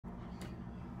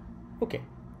Okay,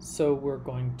 so we're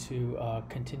going to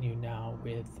continue now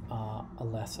with a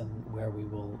lesson where we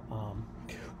will,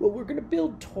 well, we're going to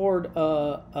build toward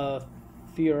a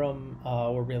theorem,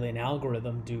 or really an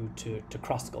algorithm due to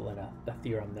Kruskal, and a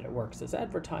theorem that it works as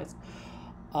advertised.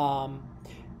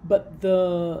 But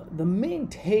the main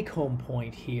take-home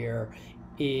point here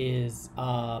is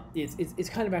it's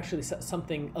kind of actually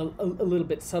something a little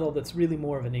bit subtle that's really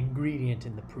more of an ingredient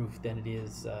in the proof than it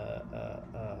is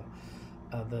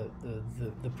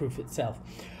the proof itself.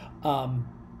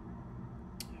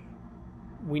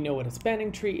 We know what a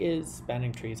spanning tree is.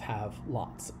 Spanning trees have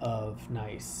lots of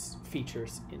nice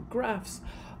features in graphs.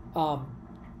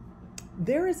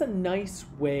 There is a nice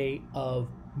way of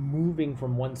moving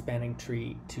from one spanning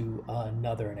tree to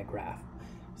another in a graph.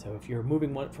 So if you're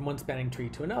moving from one spanning tree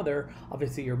to another,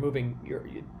 obviously you're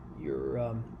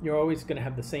always going to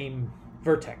have the same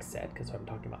vertex set, because I'm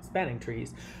talking about spanning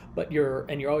trees, but you're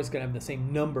always going to have the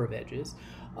same number of edges.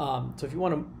 So if you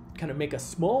want to kind of make a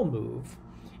small move,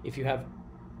 if you have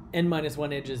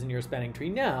n-1 edges in your spanning tree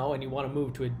now and you want to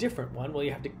move to a different one, well,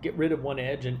 you have to get rid of one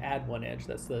edge and add one edge.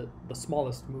 That's the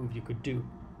smallest move you could do.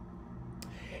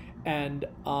 And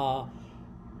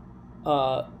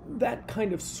that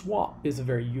kind of swap is a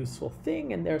very useful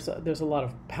thing, and there's a lot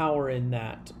of power in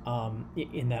that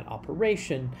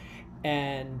operation.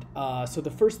 And so the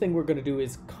first thing we're going to do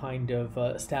is kind of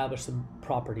establish some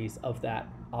properties of that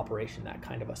operation, that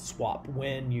kind of a swap,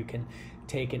 when you can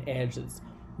take an edge that's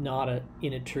not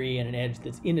in a tree and an edge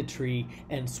that's in a tree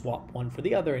and swap one for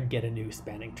the other and get a new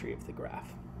spanning tree of the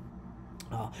graph.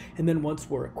 And then once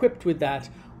we're equipped with that,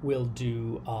 we'll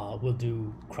do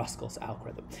Kruskal's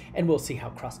algorithm, and we'll see how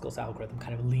Kruskal's algorithm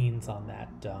kind of leans on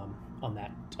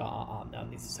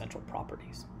these essential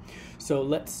properties. So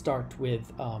let's start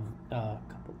with a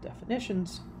couple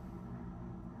definitions.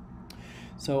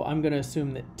 So I'm going to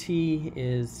assume that T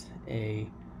is a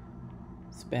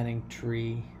spanning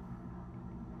tree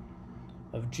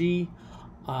of G,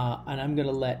 and I'm going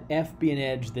to let F be an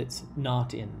edge that's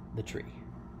not in the tree.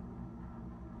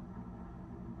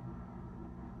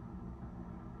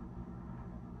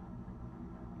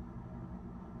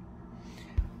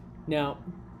 Now,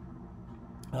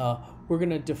 we're going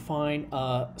to define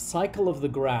a cycle of the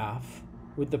graph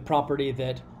with the property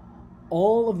that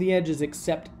all of the edges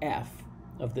except F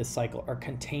of this cycle are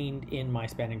contained in my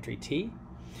spanning tree T.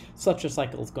 Such a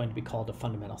cycle is going to be called a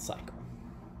fundamental cycle.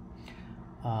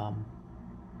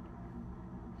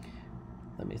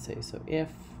 Let me say, so if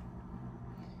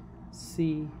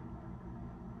C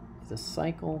is a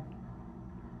cycle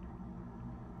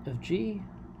of G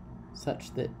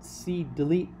such that C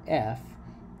delete F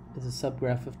is a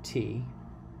subgraph of T,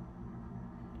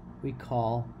 we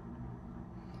call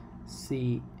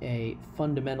C a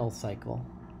fundamental cycle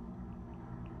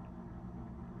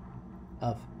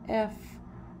of F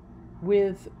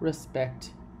with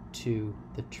respect to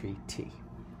the tree T.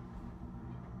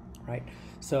 Right?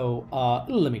 So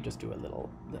let me just do a little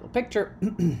picture.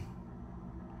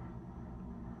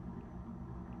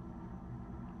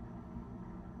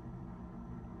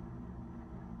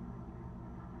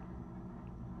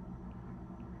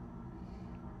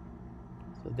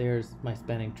 So there's my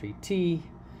spanning tree T.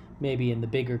 Maybe in the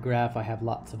bigger graph I have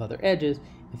lots of other edges.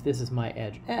 If this is my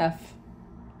edge F,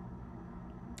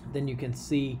 then you can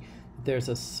see there's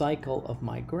a cycle of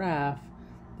my graph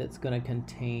that's going to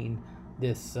contain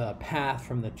this path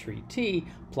from the tree T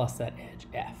plus that edge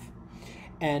F.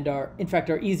 And in fact,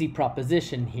 our easy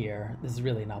proposition here, this is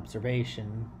really an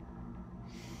observation,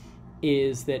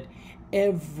 is that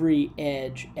every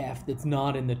edge F that's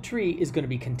not in the tree is going to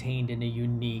be contained in a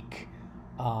unique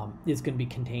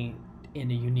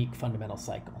fundamental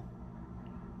cycle.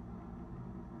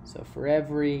 So for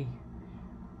every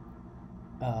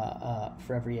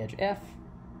edge F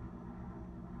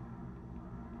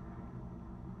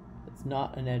that's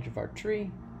not an edge of our tree,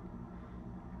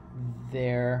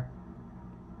 there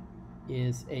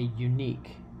is a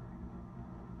unique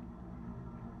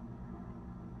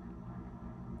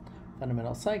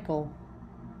fundamental cycle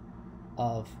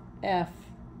of F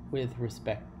with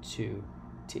respect to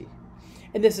T.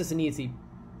 And this is an easy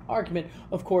argument.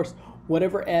 Of course,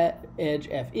 whatever edge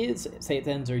F is, say its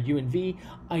ends are U and V,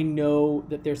 I know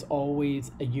that there's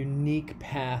always a unique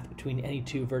path between any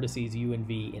two vertices U and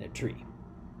V in a tree.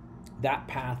 That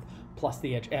path plus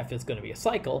the edge F is going to be a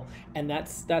cycle, and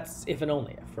that's if and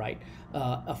only if, right?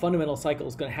 A fundamental cycle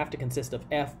is going to have to consist of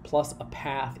F plus a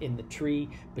path in the tree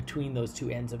between those two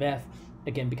ends of F.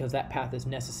 Again, because that path is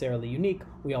necessarily unique,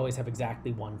 we always have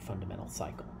exactly one fundamental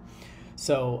cycle.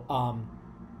 So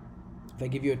If I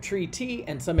give you a tree T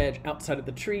and some edge outside of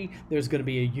the tree, there's going to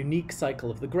be a unique cycle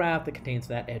of the graph that contains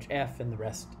that edge F, and the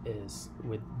rest is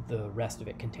with the rest of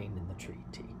it contained in the tree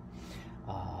T.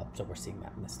 So we're seeing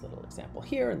that in this little example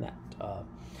here, and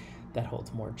that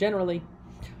holds more generally.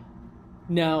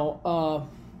 Now,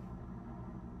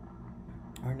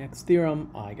 our next theorem,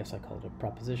 I guess I call it a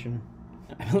proposition.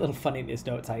 I'm a little funny in these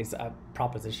notes. I say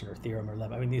proposition or theorem or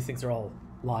lemma. I mean, these things are all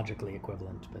logically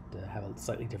equivalent, but have a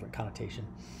slightly different connotation.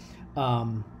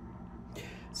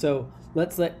 So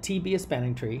let's let T be a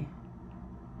spanning tree.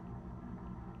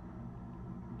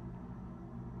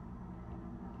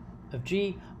 Of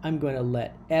G, I'm going to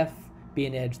let F be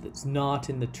an edge that's not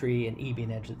in the tree and E be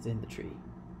an edge that's in the tree.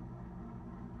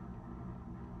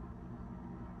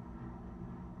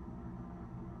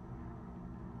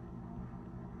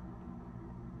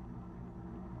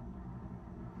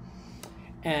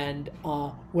 And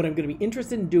what I'm going to be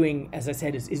interested in doing, as I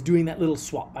said, is doing that little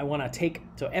swap. I want to take,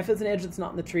 so F is an edge that's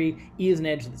not in the tree, E is an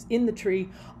edge that's in the tree.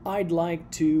 I'd like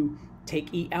to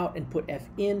take E out and put F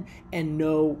in and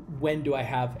know when do I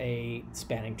have a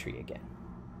spanning tree again.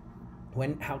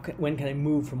 When can I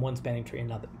move from one spanning tree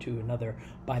to another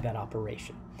by that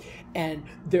operation? And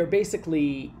they're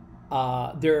basically,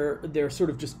 they're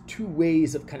sort of just two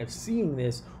ways of kind of seeing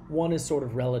this. One is sort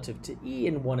of relative to E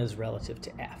and one is relative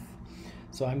to F.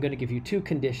 So I'm going to give you two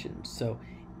conditions. So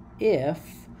if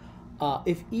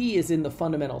E is in the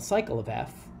fundamental cycle of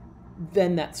F,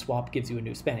 then that swap gives you a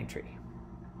new spanning tree.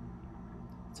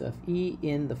 So if E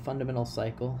in the fundamental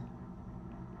cycle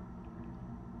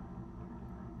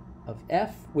of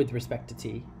F with respect to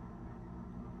T,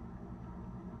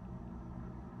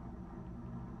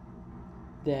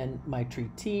 then my tree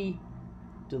T,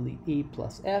 delete E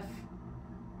plus F,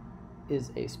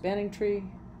 is a spanning tree.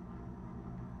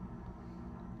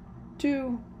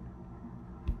 2.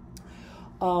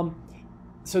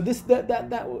 So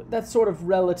that's sort of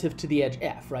relative to the edge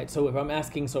F, right? So if I'm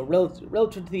asking, so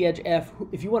relative to the edge F,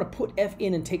 if you want to put F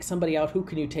in and take somebody out, who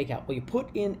can you take out? Well, you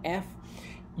put in F,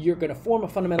 you're going to form a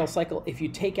fundamental cycle. If you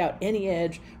take out any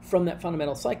edge from that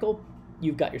fundamental cycle,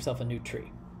 you've got yourself a new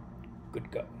tree.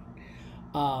 Good go.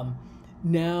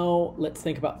 Now let's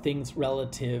think about things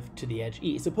relative to the edge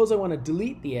E. Suppose I want to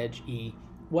delete the edge E.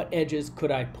 What edges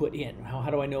could I put in? How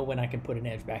do I know when I can put an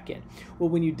edge back in? Well,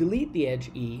 when you delete the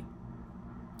edge E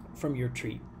from your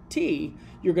tree T,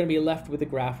 you're going to be left with a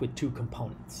graph with two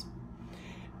components.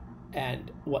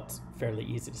 And what's fairly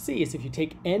easy to see is if you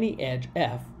take any edge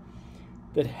F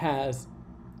that has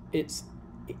its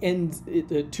ends,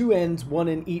 two ends, one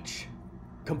in each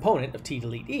component of T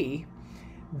delete E,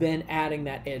 then adding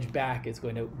that edge back is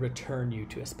going to return you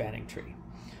to a spanning tree.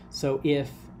 So if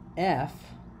F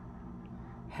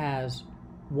has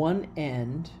one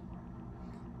end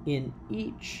in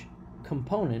each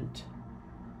component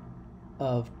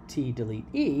of T delete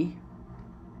E,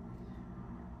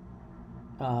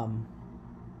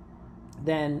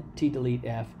 then T delete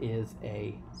F is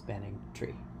a spanning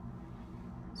tree.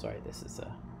 Sorry, this is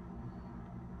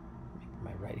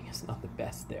my writing is not the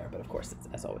best there, but of course,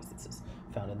 as always, this is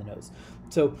found in the notes.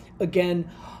 So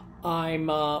again, I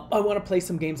want to play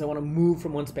some games. I want to move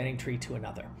from one spanning tree to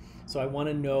another. So I want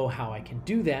to know how I can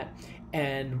do that,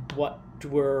 and what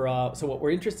we're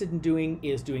interested in doing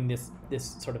is doing this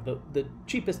sort of the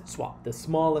cheapest swap, the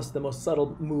smallest, the most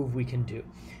subtle move we can do.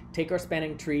 Take our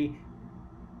spanning tree,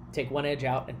 take one edge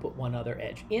out, and put one other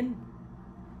edge in.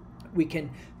 We can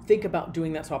think about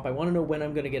doing that swap. I want to know when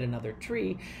I'm going to get another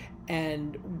tree,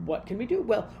 and what can we do?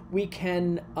 Well, we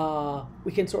can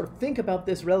sort of think about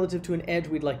this relative to an edge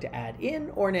we'd like to add in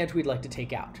or an edge we'd like to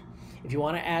take out. If you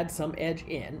want to add some edge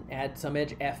in, add some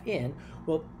edge F in,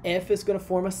 well, F is going to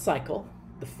form a cycle,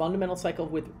 the fundamental cycle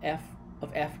with F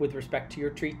with respect to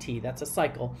your tree T. That's a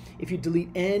cycle. If you delete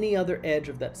any other edge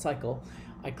of that cycle,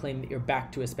 I claim that you're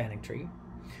back to a spanning tree.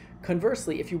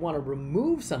 Conversely, if you want to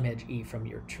remove some edge E from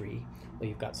your tree, well,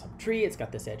 you've got some tree, it's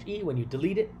got this edge E. When you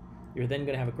delete it, you're then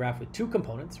going to have a graph with two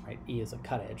components, right? E is a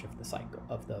cut edge of the cycle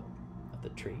of the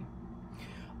tree.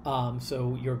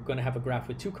 So you're going to have a graph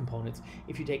with two components.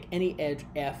 If you take any edge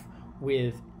F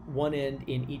with one end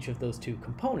in each of those two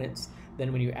components,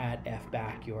 then when you add F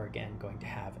back, you're again going to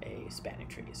have a spanning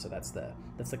tree. So that's the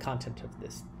content of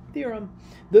this theorem.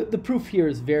 The proof here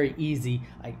is very easy.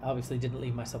 I obviously didn't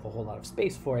leave myself a whole lot of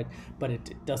space for it, but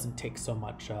it doesn't take so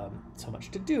much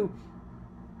to do.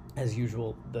 As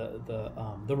usual,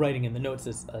 the writing in the notes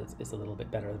is a little bit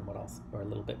better than what I'll, or a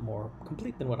little bit more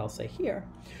complete than what I'll say here.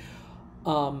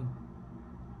 So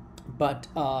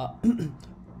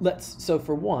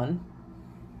for one,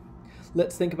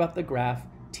 let's think about the graph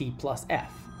T plus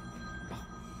F.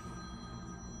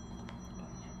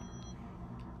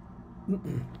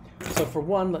 So for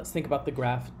one, let's think about the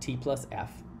graph t plus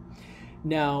f.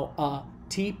 Now,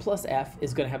 t plus f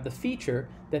is going to have the feature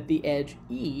that the edge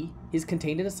e is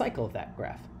contained in a cycle of that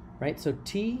graph, right? So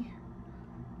t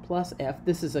plus f,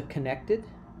 this is a connected,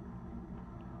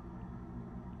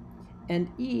 and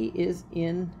e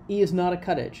is not a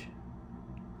cut edge.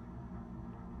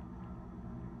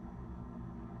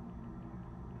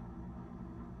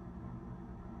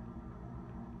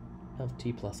 Of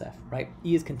t plus f, right?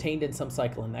 E is contained in some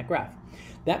cycle in that graph.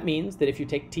 That means that if you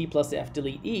take t plus f,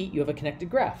 delete e, you have a connected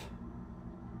graph.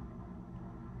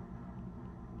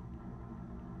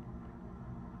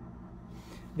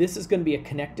 This is going to be a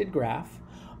connected graph,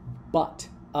 but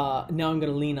now I'm going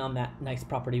to lean on that nice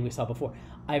property we saw before.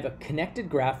 I have a connected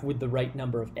graph with the right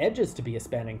number of edges to be a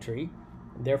spanning tree,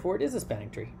 therefore it is a spanning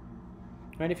tree.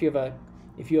 Right? If you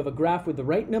have a graph with the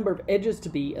right number of edges to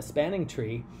be a spanning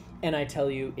tree, and I tell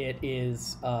you it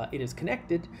is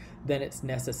connected, then it's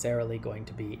necessarily going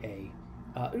to be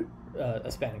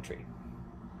a spanning tree.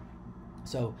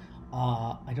 So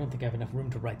I don't think I have enough room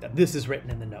to write that. This is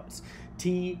written in the notes.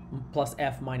 T plus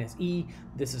f minus e.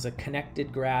 This is a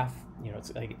connected graph. You know,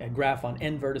 it's a graph on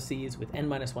n vertices with n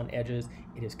minus 1 edges.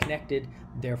 It is connected,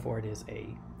 therefore it is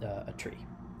a tree.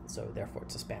 So therefore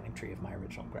it's a spanning tree of my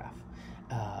original graph.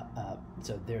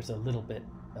 So there's a little bit.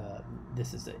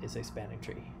 This is a spanning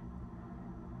tree.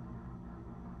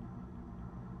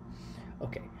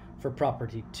 Okay, for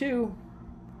property 2,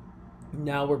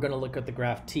 now we're going to look at the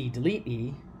graph t delete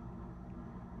e.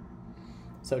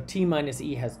 So t minus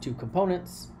e has 2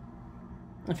 components.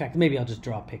 In fact, maybe I'll just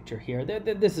draw a picture here.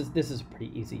 This is a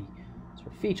pretty easy sort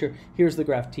of feature. Here's the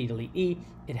graph t delete e.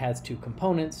 It has 2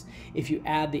 components. If you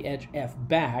add the edge f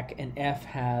back, and f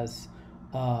has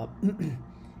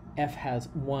f has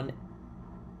 1.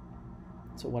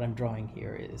 So what I'm drawing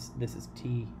here is this is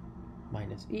t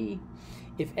minus e.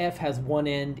 If f has 1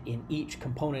 end in each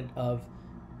component of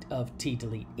t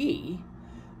delete e,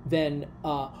 then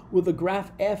well, the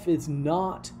graph f is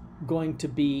not going to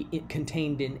be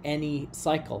contained in any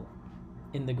cycle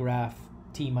in the graph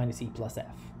t minus e plus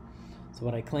f. So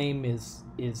what I claim is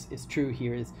true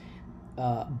here is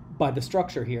by the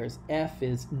structure here is f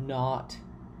is not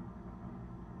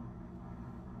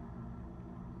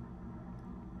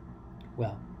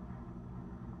well.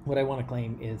 What I want to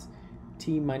claim is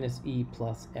t minus e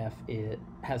plus f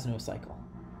has no cycle.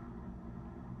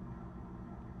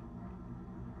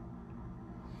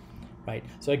 Right.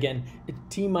 So again,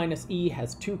 t minus e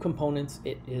has 2 components.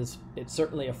 It's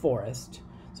certainly a forest.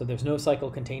 So there's no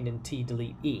cycle contained in t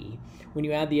delete e. When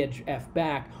you add the edge f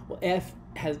back, well, f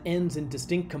has ends in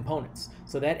distinct components.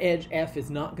 So that edge f is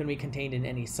not going to be contained in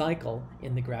any cycle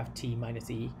in the graph t minus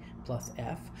e plus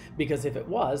f, because if it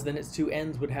was, then its 2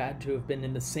 ends would have to have been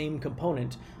in the same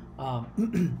component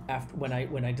after when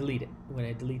I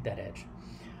delete that edge.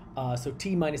 So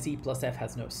t minus e plus f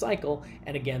has no cycle,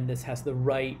 and again, this has the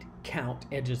right count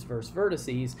edges versus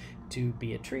vertices to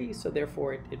be a tree, so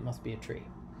therefore it must be a tree.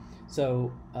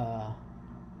 So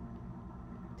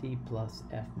t plus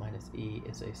f minus e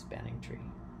is a spanning tree.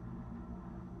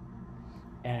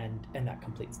 And that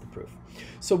completes the proof.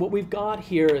 So what we've got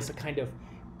here is a kind of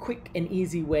quick and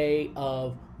easy way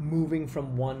of moving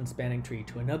from one spanning tree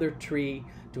to another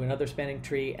spanning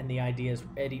tree, and the idea is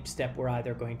at each step we're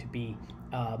either going to be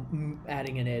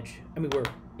adding an edge. I mean,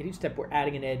 at each step we're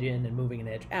adding an edge in and moving an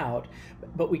edge out,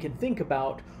 but we can think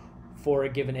about, for a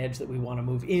given edge that we want to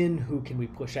move in, who can we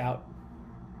push out?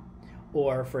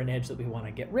 Or for an edge that we want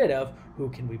to get rid of, who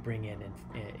can we bring in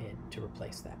to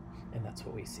replace that? And that's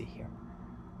what we see here.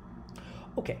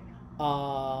 Okay,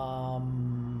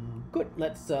 good.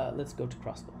 Let's go to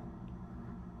Kruskal.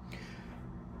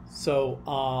 So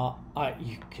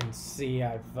you can see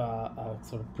I've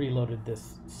sort of preloaded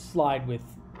this slide with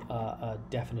a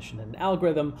definition and an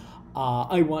algorithm.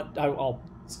 I'll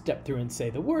step through and say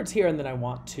the words here, and then I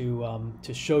want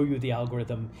to show you the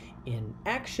algorithm in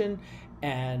action,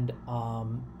 and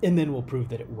then we'll prove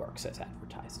that it works as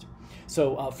advertised.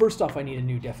 So first off, I need a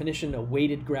new definition, a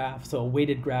weighted graph. So a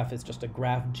weighted graph is just a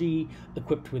graph G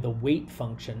equipped with a weight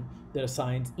function that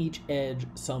assigns each edge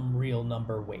some real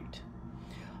number weight.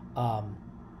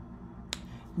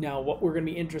 Now, what we're going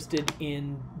to be interested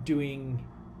in doing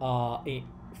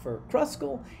for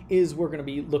Kruskal is we're going to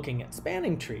be looking at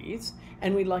spanning trees,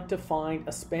 and we'd like to find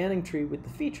a spanning tree with the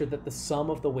feature that the sum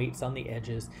of the weights on the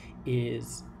edges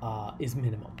is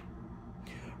minimum.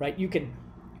 Right? You could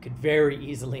very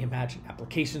easily imagine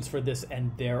applications for this,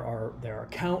 and there are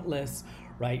countless.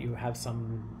 Right? You have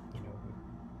some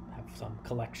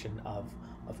collection of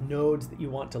nodes that you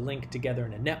want to link together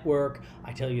in a network.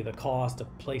 I tell you the cost of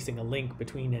placing a link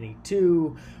between any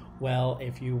two. Well,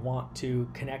 if you want to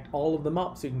connect all of them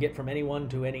up so you can get from any one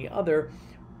to any other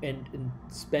and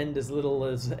spend as little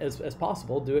as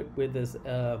possible, do it with as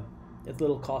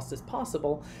little cost as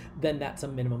possible, then that's a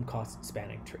minimum cost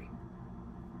spanning tree.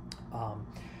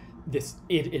 This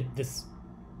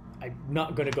I'm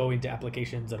not going to go into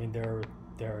applications. I mean, there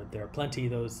are plenty.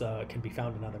 Those can be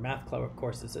found in other math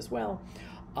courses as well.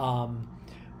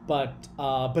 But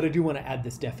I do want to add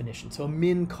this definition. So a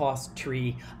min cost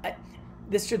tree.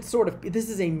 This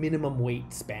is a minimum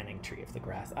weight spanning tree of the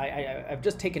graph. I've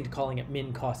just taken to calling it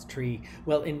min cost tree.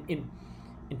 Well, in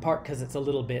part because it's a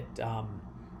little bit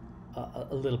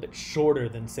shorter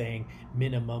than saying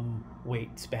minimum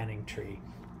weight spanning tree.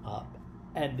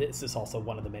 And this is also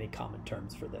one of the many common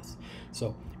terms for this.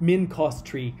 So min cost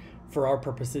tree, for our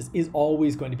purposes, is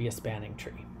always going to be a spanning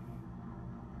tree.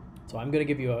 So I'm going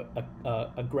to give you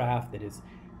a graph that is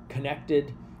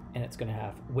connected, and it's going to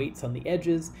have weights on the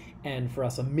edges. And for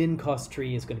us, a min cost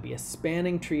tree is going to be a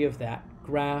spanning tree of that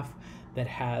graph that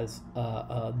has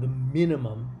the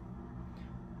minimum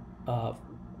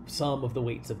sum of the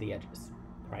weights of the edges.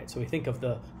 Right, so we think of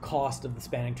the cost of the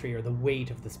spanning tree, or the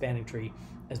weight of the spanning tree,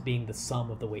 as being the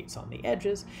sum of the weights on the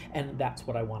edges, and that's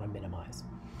what I want to minimize.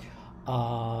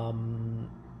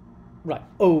 Right.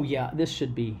 Oh yeah, this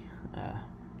should be. Yeah,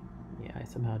 I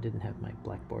somehow didn't have my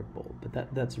blackboard bold,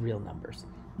 but that's real numbers.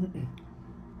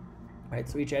 Right,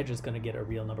 so each edge is going to get a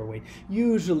real number weight.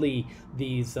 Usually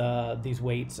these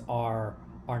weights are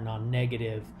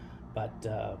non-negative, but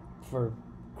for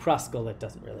Kruskal it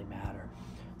doesn't really matter.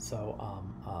 So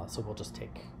so we'll just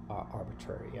take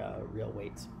arbitrary real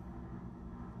weights.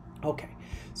 Okay,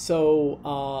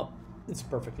 so it's a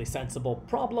perfectly sensible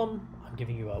problem. I'm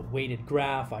giving you a weighted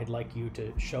graph. I'd like you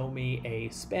to show me a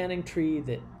spanning tree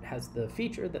that has the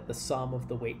feature that the sum of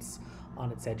the weights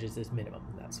on its edges is minimum.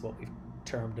 That's what we've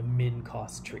termed a min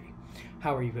cost tree.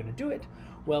 How are you going to do it?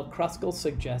 Well, Kruskal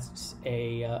suggests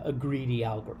a greedy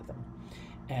algorithm.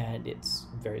 And it's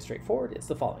very straightforward. It's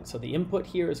the following. So the input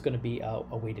here is going to be a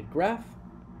weighted graph.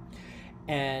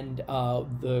 And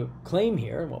the claim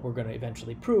here, and what we're going to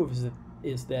eventually prove,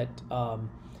 is that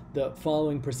the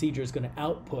following procedure is going to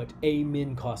output a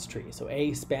min cost tree. So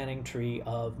a spanning tree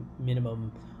of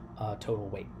minimum total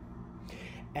weight.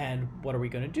 And what are we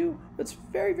going to do? It's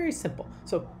very, very simple.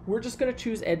 So we're just going to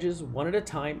choose edges one at a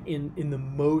time in the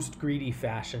most greedy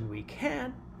fashion we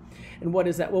can. And what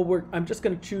is that? Well, I'm just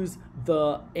going to choose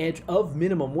the edge of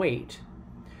minimum weight,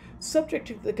 subject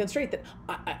to the constraint that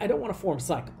I don't want to form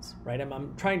cycles, right?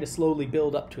 I'm trying to slowly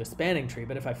build up to a spanning tree,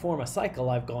 but if I form a cycle,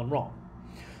 I've gone wrong.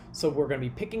 So we're going to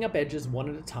be picking up edges one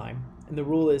at a time, and the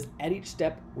rule is at each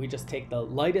step, we just take the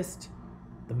lightest,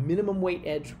 the minimum weight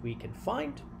edge we can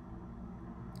find,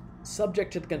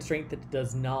 subject to the constraint that it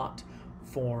does not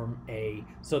form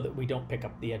so that we don't pick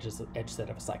up the edge set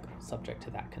of a cycle, subject to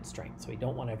that constraint. So we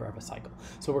don't want to ever have a cycle.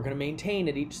 So we're going to maintain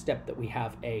at each step that we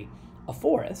have a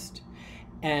forest,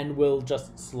 and we'll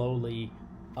just slowly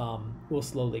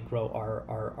grow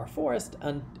our forest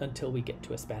until we get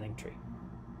to a spanning tree.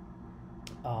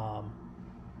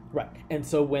 Right, and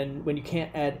so when you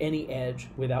can't add any edge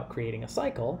without creating a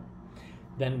cycle,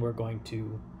 then we're going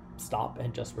to stop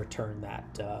and just return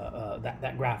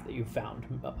that graph that you've found,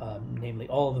 namely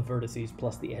all the vertices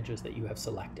plus the edges that you have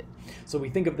selected. So we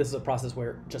think of this as a process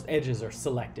where just edges are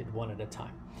selected one at a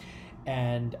time.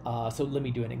 And so let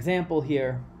me do an example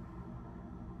here.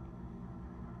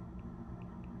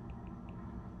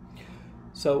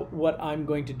 So what I'm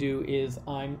going to do is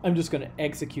I'm just going to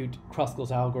execute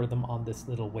Kruskal's algorithm on this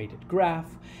little weighted graph,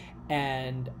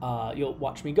 and you'll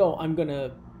watch me go. I'm going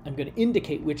to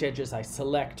indicate which edges I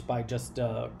select by just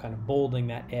kind of bolding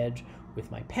that edge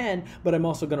with my pen, but I'm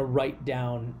also going to write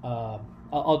down,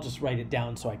 I'll just write it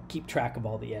down so I keep track of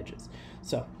all the edges.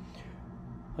 So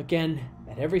again,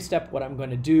 at every step, what I'm going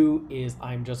to do is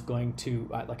I'm just going to,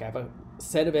 like I have a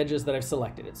set of edges that I've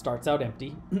selected. It starts out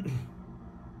empty.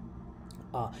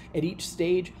 At each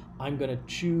stage, I'm going to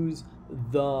choose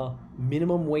the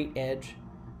minimum weight edge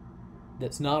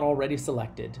that's not already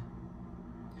selected,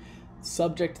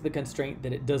 subject to the constraint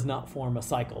that it does not form a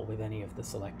cycle with any of the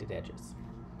selected edges,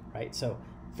 right? So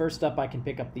first up, I can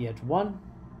pick up the edge 1.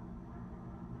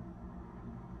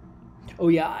 Oh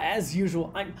yeah, as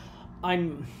usual, I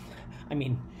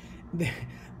mean,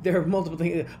 there are multiple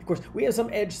things. Of course, we have some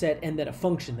edge set and then a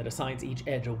function that assigns each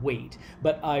edge a weight,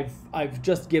 but I've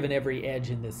just given every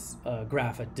edge in this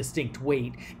graph a distinct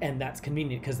weight, and that's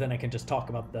convenient because then I can just talk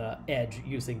about the edge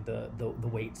using the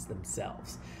weights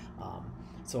themselves.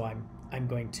 So I'm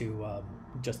going to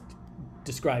just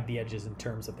describe the edges in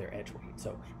terms of their edge weight.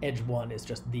 So edge 1 is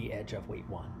just the edge of weight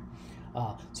 1.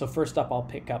 So first up, I'll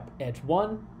pick up edge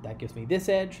 1. That gives me this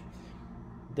edge.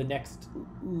 The next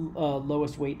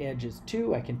lowest weight edge is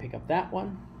 2. I can pick up that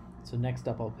one. So next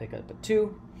up, I'll pick up a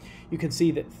 2. You can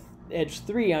see that edge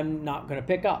 3 I'm not going to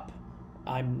pick up.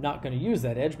 I'm not going to use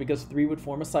that edge because 3 would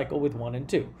form a cycle with 1 and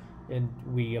 2. And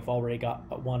we have already got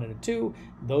a 1 and a 2.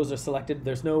 Those are selected.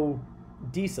 There's no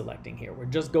deselecting here. We're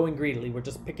just going greedily. We're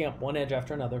just picking up one edge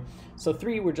after another. So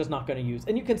 3 we're just not going to use.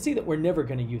 And you can see that we're never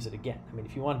going to use it again. I mean,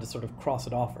 if you wanted to sort of cross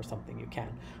it off or something, you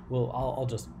can. I'll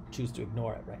just choose to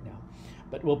ignore it right now.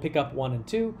 But we'll pick up 1 and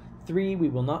 2. 3 we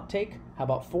will not take. How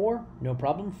about 4? No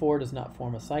problem. 4 does not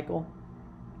form a cycle.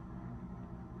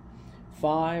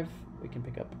 5, we can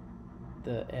pick up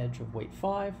the edge of weight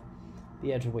 5.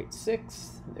 The edge of weight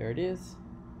 6, there it is.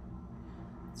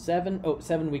 7,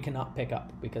 7 we cannot pick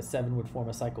up because 7 would form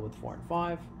a cycle with 4 and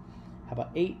 5. How about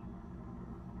 8?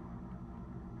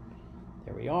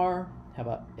 There we are. How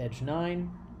about edge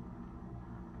 9?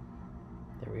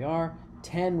 There we are.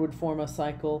 10 would form a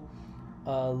cycle.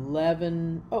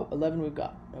 11, 11 we've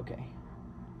got, okay.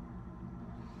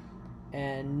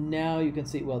 And now you can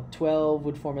see, well, 12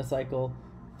 would form a cycle,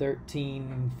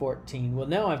 13, 14. Well,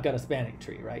 now I've got a spanning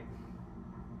tree, right?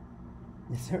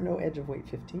 Is there no edge of weight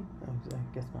 15? Oh, I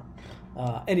guess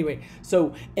not. Anyway,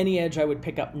 so any edge I would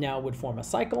pick up now would form a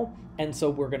cycle, and so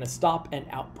we're going to stop and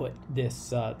output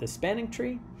this this spanning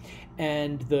tree.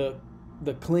 And the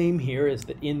claim here is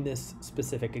that in this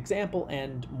specific example,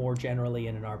 and more generally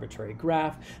in an arbitrary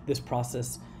graph, this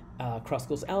process,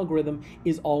 Kruskal's algorithm,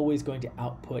 is always going to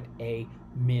output a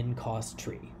min-cost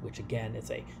tree, which again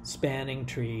is a spanning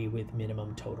tree with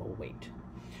minimum total weight.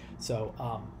 So,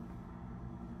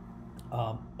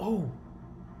 oh,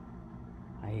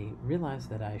 I realized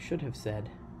that I should have said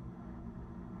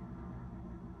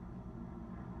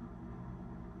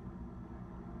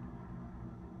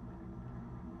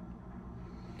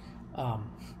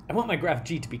I want my graph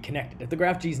G to be connected. If the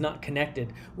graph G is not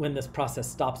connected, when this process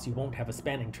stops, you won't have a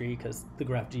spanning tree because the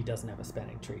graph G doesn't have a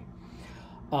spanning tree.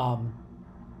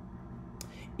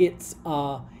 It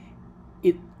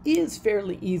is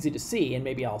fairly easy to see, and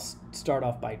maybe I'll start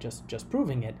off by just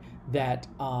proving it, that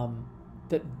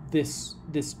that this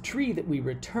tree that we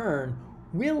return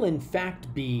will in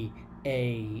fact be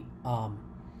a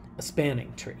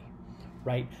spanning tree.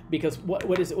 Right? Because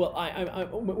what is it? Well,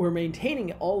 we're maintaining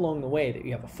it all along the way that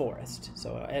you have a forest.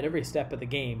 So at every step of the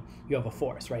game, you have a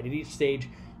forest, right? At each stage,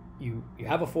 you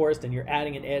have a forest and you're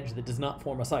adding an edge that does not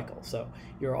form a cycle. So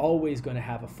you're always going to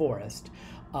have a forest.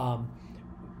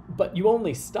 But you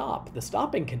only stop. The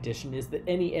stopping condition is that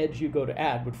any edge you go to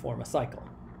add would form a cycle.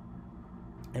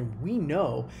 And we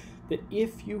know that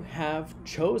if you have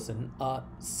chosen a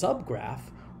subgraph,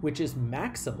 which is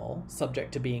maximal,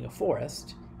 subject to being a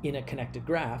forest, in a connected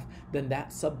graph, then that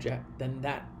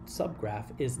subgraph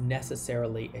is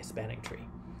necessarily a spanning tree,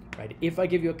 right? If I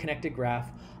give you a connected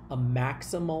graph, a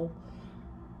maximal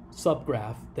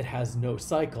subgraph that has no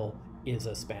cycle is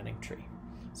a spanning tree.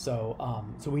 So,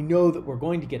 so we know that we're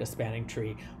going to get a spanning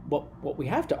tree. What we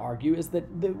have to argue is that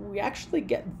we actually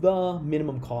get the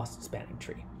minimum cost spanning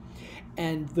tree.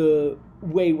 And the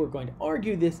way we're going to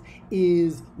argue this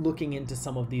is looking into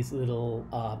some of these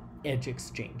little edge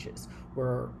exchanges.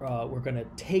 We're going to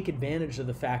take advantage of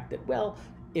the fact that, well,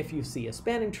 if you see a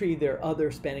spanning tree, there are other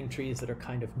spanning trees that are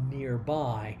kind of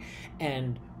nearby,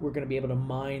 and we're going to be able to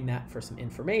mine that for some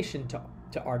information to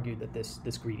argue that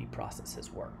this greedy process has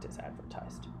worked as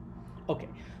advertised. Okay,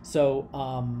 so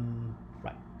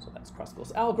right, so that's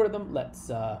Kruskal's algorithm. Let's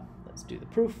do the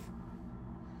proof.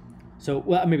 So,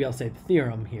 well, maybe I'll say the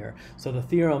theorem here. So the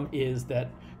theorem is that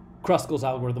Kruskal's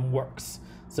algorithm works.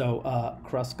 So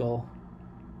Kruskal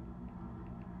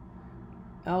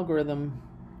algorithm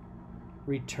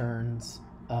returns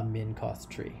a min-cost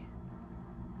tree.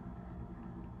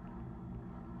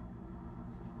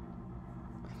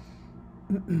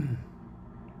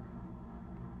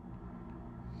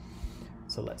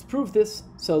 So let's prove this.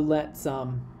 So let's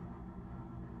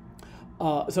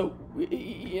so,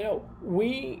 you know,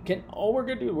 we can, all we're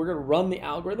going to do, we're going to run the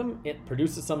algorithm. It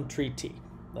produces some tree T.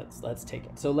 Let's take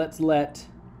it. So let's let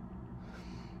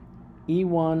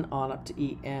E1 on up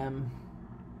to EM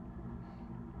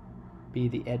be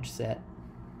the edge set.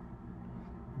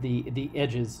 The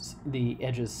edges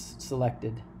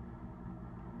selected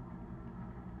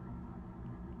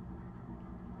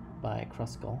by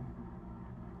Kruskal.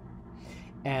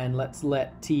 And let's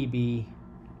let T be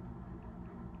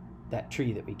that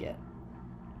tree that we get.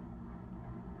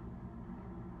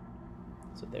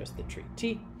 So there's the tree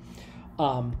T.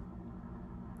 Now,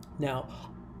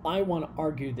 I want to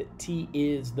argue that T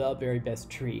is the very best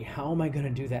tree. How am I going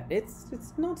to do that?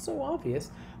 It's not so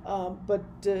obvious, but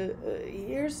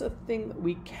here's a thing that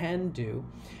we can do.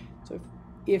 So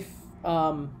if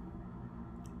oh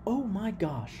my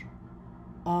gosh,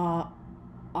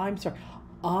 I'm sorry,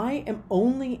 I am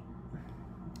only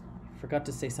forgot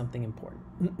to say something important.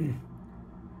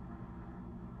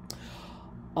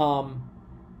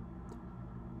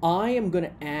 I am going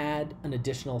to add an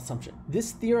additional assumption.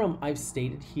 This theorem I've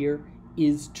stated here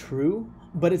is true,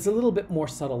 but it's a little bit more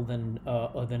subtle than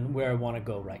where I want to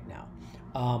go right now.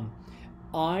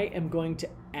 I am going to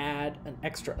add an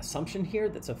extra assumption here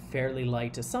that's a fairly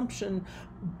light assumption,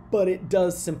 but it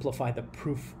does simplify the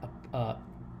proof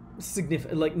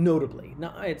significantly, like notably.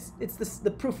 Now it's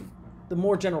the proof. The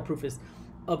more general proof is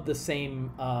of the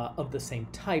same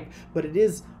type, but it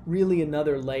is really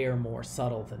another layer more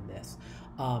subtle than this.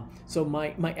 So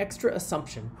my extra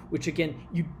assumption, which again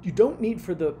you don't need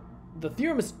for the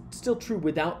theorem is still true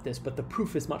without this, but the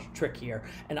proof is much trickier,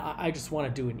 and I just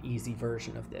want to do an easy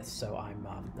version of this. So I'm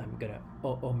gonna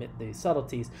omit the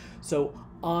subtleties. So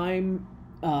I'm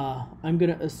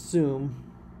gonna assume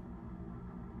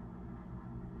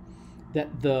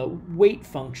that the weight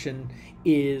function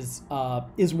is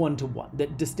 1-to-1.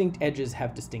 That distinct edges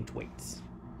have distinct weights.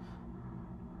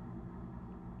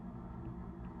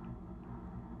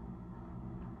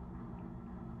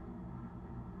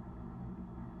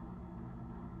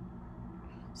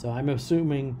 So I'm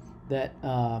assuming that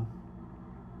the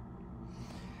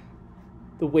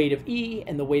weight of E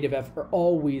and the weight of F are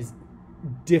always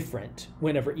different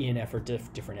whenever E and F are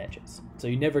different edges. So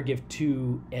you never give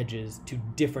two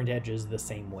different edges the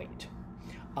same weight.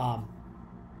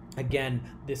 Again,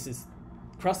 this is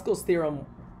Kruskal's theorem.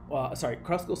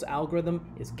 Kruskal's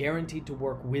algorithm is guaranteed to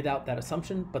work without that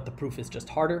assumption, but the proof is just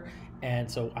harder.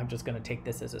 And so I'm just going to take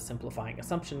this as a simplifying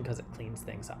assumption because it cleans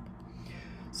things up.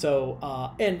 So,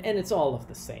 and it's all of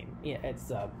the same. Yeah,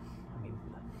 it's, I mean,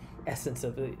 the essence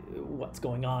of what's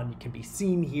going on can be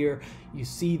seen here. You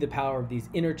see the power of these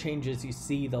interchanges. You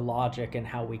see the logic and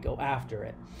how we go after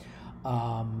it.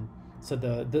 So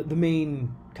the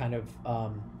main kind of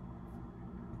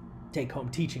take-home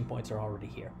teaching points are already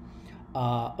here.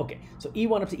 Okay, so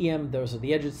E1 up to EM, those are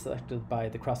the edges selected by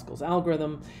the Kruskal's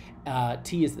algorithm.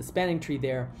 T is the spanning tree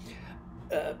there.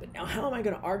 But now how am I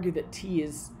going to argue that T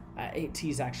is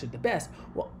actually the best?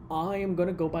 Well, I am going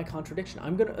to go by contradiction.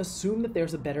 I'm going to assume that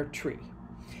there's a better tree.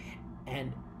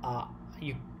 And I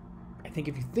think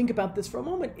if you think about this for a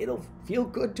moment, it'll feel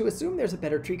good to assume there's a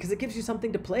better tree because it gives you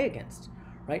something to play against,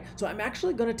 right? So I'm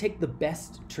actually going to take the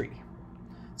best tree.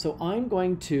 So I'm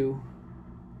going to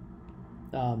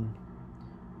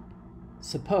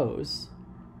suppose,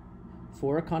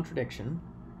 for a contradiction,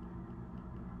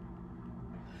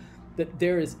 that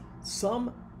there is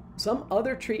some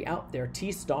other tree out there,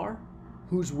 T star,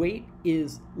 whose weight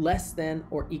is less than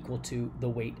or equal to the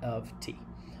weight of T.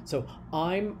 So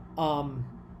I'm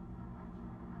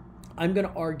going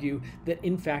to argue that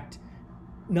in fact,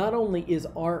 not only is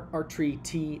our tree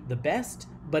T the best,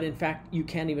 but in fact you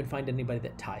can't even find anybody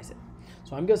that ties it.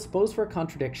 So I'm going to suppose for a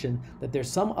contradiction that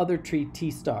there's some other tree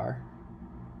T star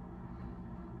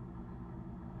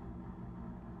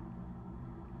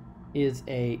is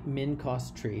a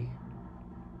min-cost tree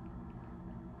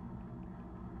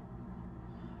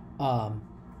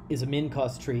is a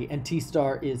min-cost tree, and T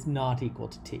star is not equal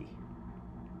to T.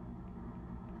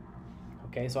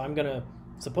 Okay, so I'm going to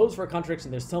suppose for a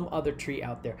contradiction there's some other tree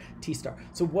out there, T star.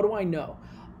 So what do I know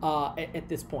at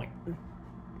this point?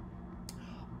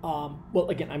 Well,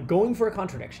 again, I'm going for a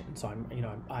contradiction. So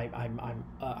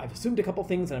I've assumed a couple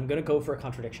things, and I'm going to go for a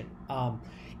contradiction.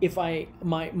 If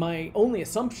my only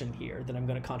assumption here that I'm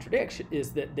going to contradict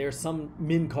is that there's some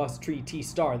min-cost tree T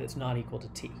star that's not equal to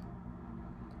T.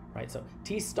 Right, so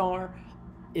T star,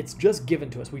 it's just given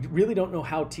to us. We really don't know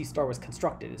how T star was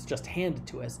constructed. It's just handed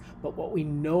to us. But what we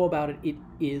know about it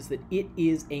is that it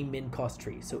is a min-cost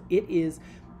tree. So it is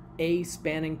a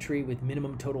spanning tree with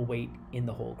minimum total weight in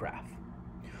the whole graph.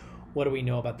 What do we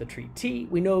know about the tree T?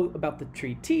 We know about the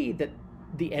tree T that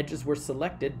the edges were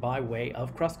selected by way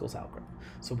of Kruskal's algorithm.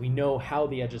 So we know how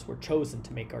the edges were chosen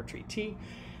to make our tree T,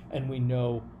 and we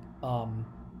know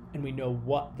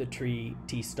what the tree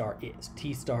T star is.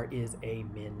 T star is a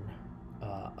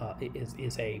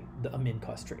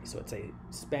min-cost tree, so it's a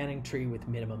spanning tree with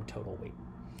minimum total weight.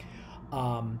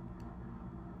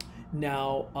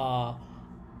 Now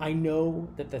I know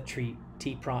that the tree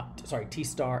T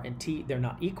star and T, they're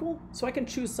not equal, so I can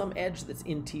choose some edge that's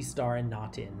in T star and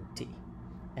not in T.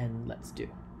 And let's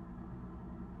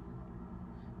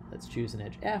choose an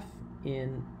edge F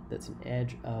that's an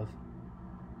edge of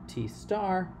T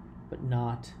star, but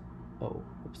not, oh,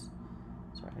 oops,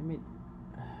 sorry, let me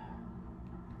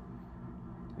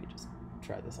just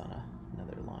try this on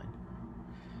another line.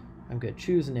 I'm going to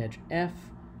choose an edge F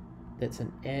that's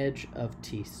an edge of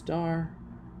T star,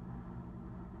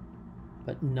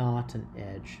 but not an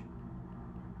edge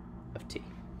of T.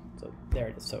 So there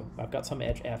it is. So I've got some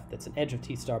edge F that's an edge of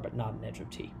T star, but not an edge of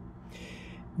T.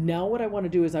 Now what I want to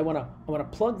do is I want to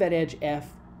plug that edge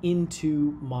F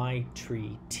into my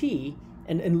tree T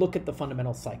and look at the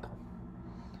fundamental cycle.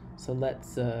 So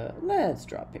let's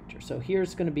draw a picture. So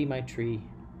here's going to be my tree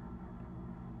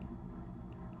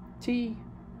T.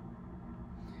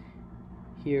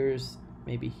 Here's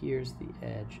the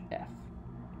edge F.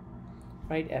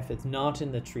 Right? F is not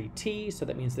in the tree T, so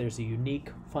that means there's a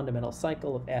unique fundamental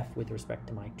cycle of F with respect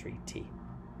to my tree T.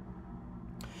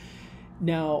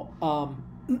 Now,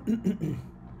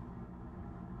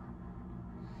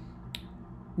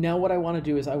 now what I want to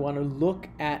do is I want to look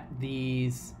at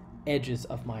these edges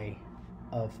of my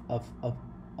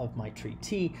my tree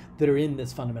T that are in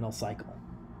this fundamental cycle.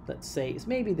 Let's say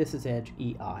maybe this is edge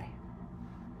EI.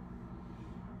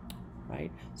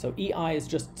 Right? So EI is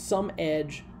just some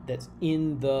edge that's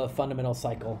in the fundamental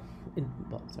cycle.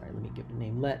 Well, sorry, let me give it a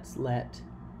name. Let's let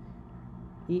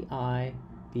EI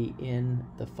be in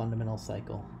the fundamental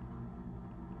cycle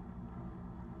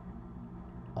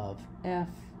of F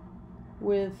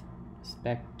with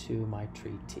respect to my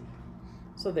tree T.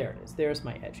 So there it is. There's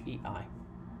my edge EI.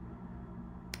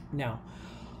 Now,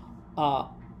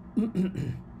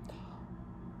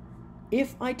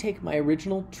 if I take my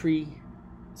original tree,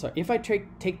 sorry, if I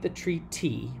take the tree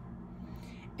T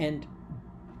and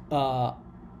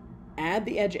add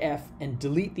the edge F and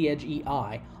delete the edge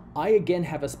EI, I again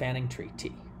have a spanning tree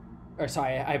T. Or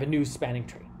sorry, I have a new spanning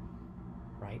tree,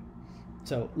 right?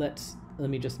 So let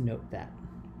me just note that.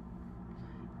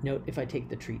 Note if I take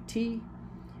the tree T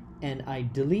and I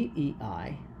delete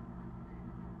EI,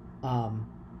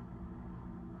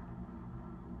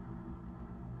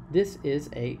 this is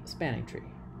a spanning tree.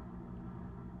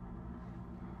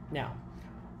 Now,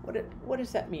 what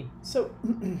does that mean? So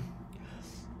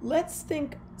let's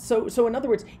think, so in other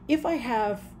words, if I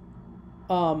have,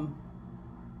 well,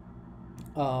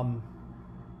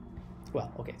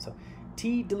 okay, so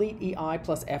T delete EI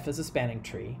plus F is a spanning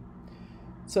tree.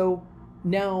 So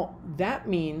now that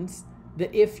means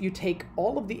that if you take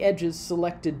all of the edges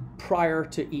selected prior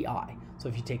to EI, so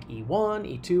if you take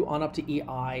E1, E2, on up to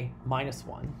EI minus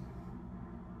 1,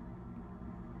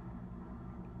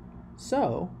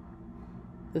 so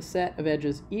the set of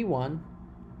edges E1,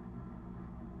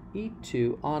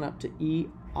 E2, on up to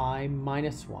EI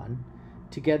minus 1,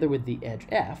 together with the edge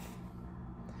F,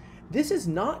 this is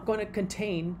not going to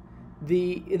contain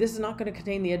the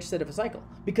edge set of a cycle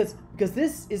because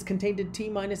this is contained in T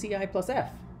minus EI plus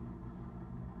F.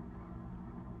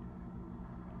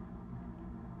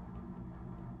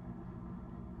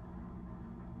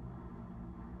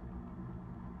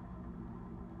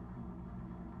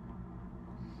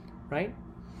 Right?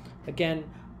 Again,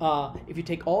 if you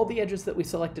take all the edges that we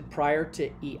selected prior to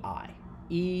EI,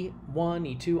 E1,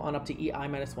 E2, on up to EI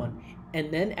minus 1,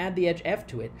 and then add the edge F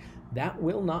to it, that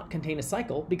will not contain a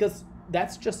cycle because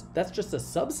that's just a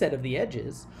subset of the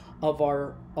edges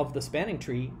of the spanning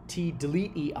tree T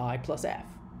delete EI plus F.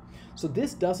 So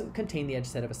this doesn't contain the edge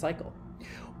set of a cycle.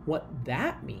 What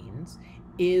that means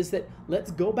is that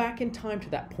let's go back in time to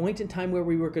that point in time where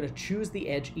we were going to choose the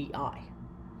edge EI.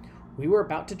 We were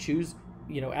about to choose,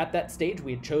 at that stage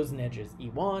we had chosen edges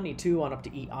E1, E2, on up to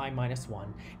EI minus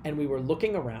 1, and we were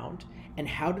looking around, and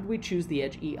how did we choose the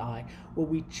edge EI? Well,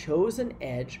 we chose an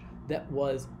edge that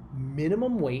was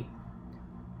minimum weight,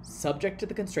 subject to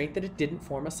the constraint that it didn't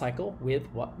form a cycle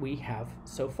with what we have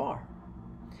so far.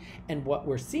 And what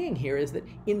we're seeing here is that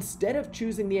instead of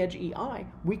choosing the edge EI,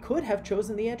 we could have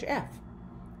chosen the edge F.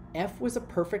 F was a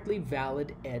perfectly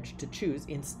valid edge to choose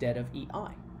instead of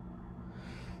EI.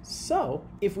 So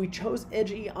if we chose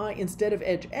edge EI instead of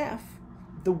edge F,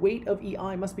 the weight of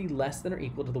EI must be less than or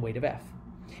equal to the weight of F.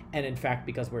 And in fact,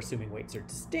 because we're assuming weights are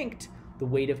distinct, the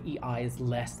weight of EI is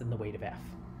less than the weight of F.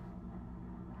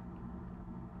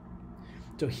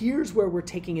 So here's where we're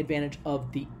taking advantage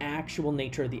of the actual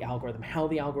nature of the algorithm, how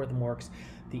the algorithm works.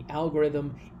 The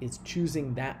algorithm is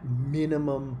choosing that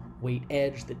minimum weight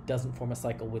edge that doesn't form a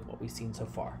cycle with what we've seen so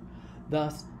far.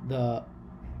 Thus,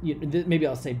 maybe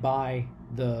I'll say by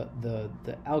the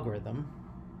algorithm,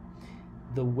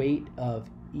 the weight of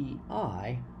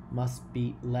EI must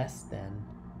be less than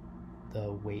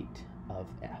the weight of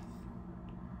F.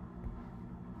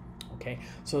 Okay,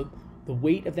 so the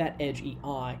weight of that edge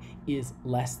EI is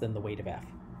less than the weight of F.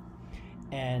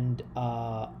 And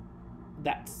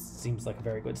that seems like a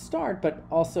very good start, but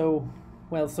also,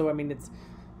 well, so I mean,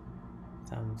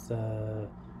 sounds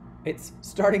it's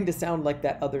starting to sound like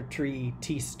that other tree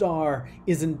T star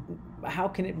isn't. How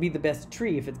can it be the best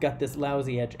tree if it's got this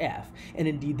lousy edge F? And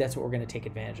indeed, that's what we're going to take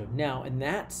advantage of now, and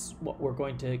that's what we're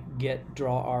going to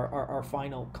draw our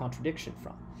final contradiction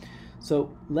from.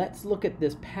 So let's look at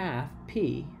this path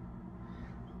P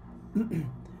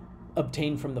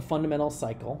obtained from the fundamental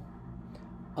cycle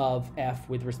of F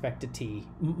with respect to T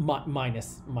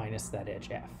minus that edge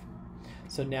F.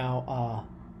 So now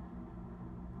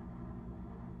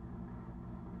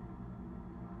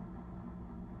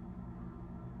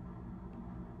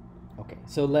okay,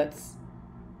 so let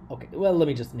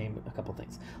me just name a couple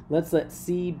things. Let's let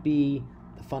C be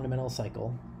the fundamental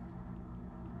cycle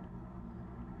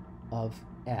of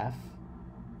F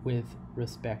with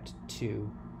respect to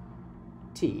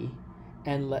T,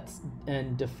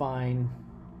 and define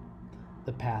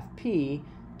the path P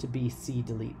to be C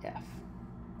delete F,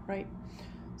 right?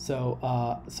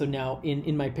 So so now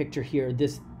in my picture here,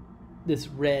 this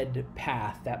red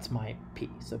path, that's my P.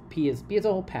 So P is a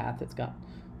whole path. It's got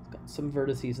some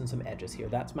vertices and some edges here.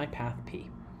 That's my path P.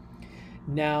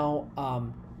 Now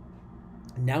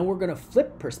now we're going to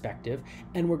flip perspective,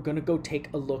 and we're going to go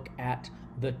take a look at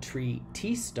the tree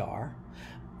T star,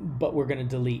 but we're going to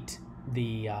delete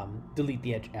the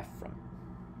edge F from it.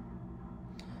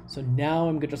 So now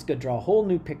I'm just going to draw a whole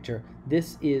new picture.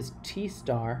 This is T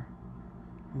star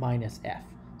minus F.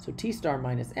 So T star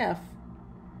minus F,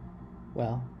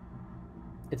 well,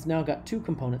 it's now got two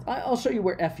components. I'll show you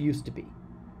where F used to be.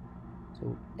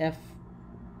 So F,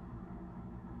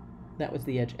 that was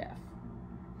the edge F.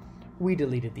 We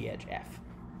deleted the edge F.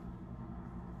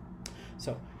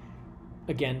 So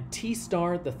again, T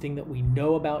star, the thing that we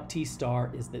know about T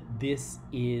star is that this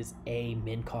is a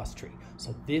min-cost tree.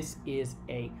 So this is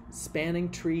a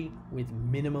spanning tree with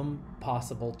minimum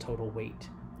possible total weight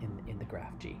in the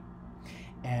graph G.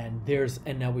 And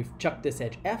now we've chucked this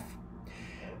edge F.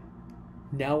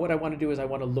 Now what I want to do is I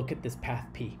want to look at this path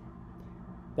P.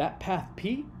 That path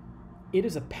P, it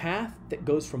is a path that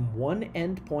goes from one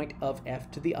endpoint of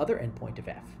F to the other endpoint of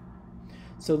F.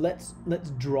 So let's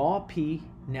draw P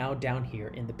now down here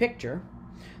in the picture.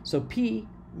 So P,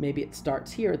 maybe it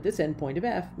starts here at this endpoint of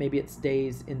F, maybe it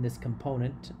stays in this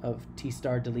component of T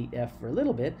star delete F for a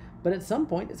little bit, but at some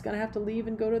point it's going to have to leave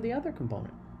and go to the other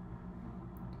component.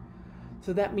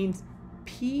 So that means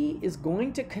P is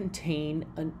going to contain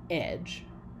an edge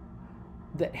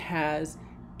that has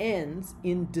ends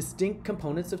in distinct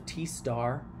components of T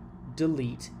star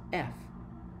delete F.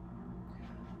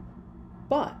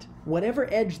 But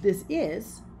whatever edge this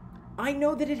is, I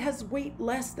know that it has weight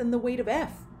less than the weight of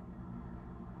F,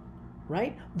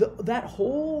 right? That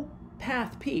whole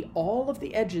path P, all of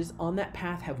the edges on that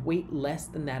path have weight less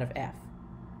than that of F.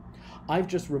 I've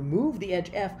just removed the edge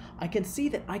F. I can see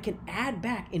that I can add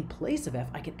back, in place of F,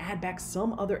 I can add back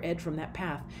some other edge from that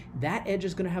path. That edge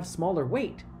is going to have smaller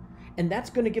weight. And that's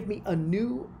going to give me a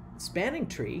new spanning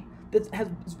tree that has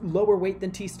lower weight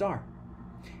than T star.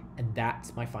 And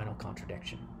that's my final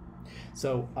contradiction.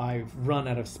 So I've run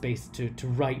out of space to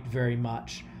write very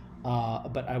much,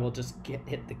 but I will just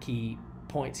hit the key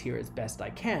points here as best I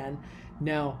can.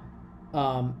 Now,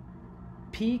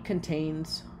 P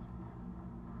contains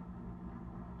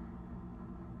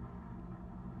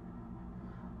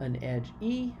an edge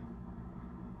E.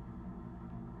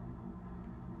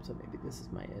 So maybe this is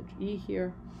my edge E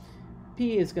here.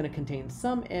 P is going to contain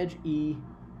some edge E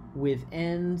with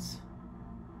ends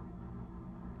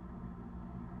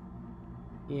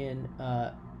in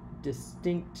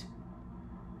distinct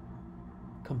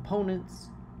components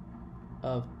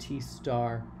of T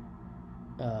star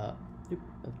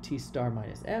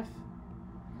minus F.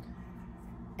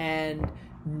 And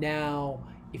now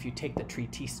if you take the tree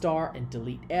T star and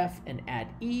delete F and add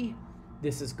E,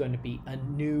 this is going to be a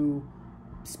new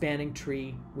spanning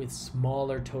tree with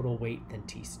smaller total weight than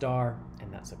T star,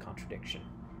 and that's a contradiction.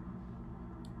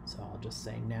 So I'll just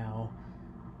say now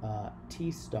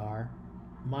T star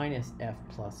minus F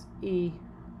plus E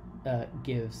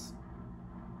gives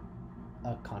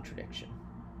a contradiction.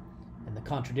 And the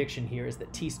contradiction here is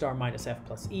that T star minus F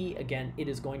plus E, again, it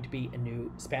is going to be a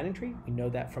new spanning tree. We know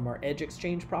that from our edge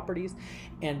exchange properties,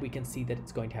 and we can see that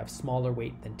it's going to have smaller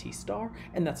weight than T star,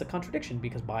 and that's a contradiction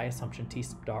because by assumption T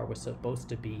star was supposed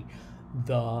to be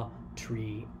the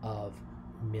tree of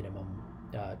minimum,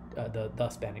 the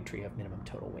spanning tree of minimum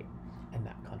total weight, and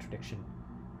that contradiction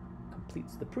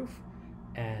completes the proof,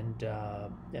 and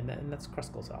that's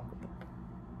Kruskal's algorithm.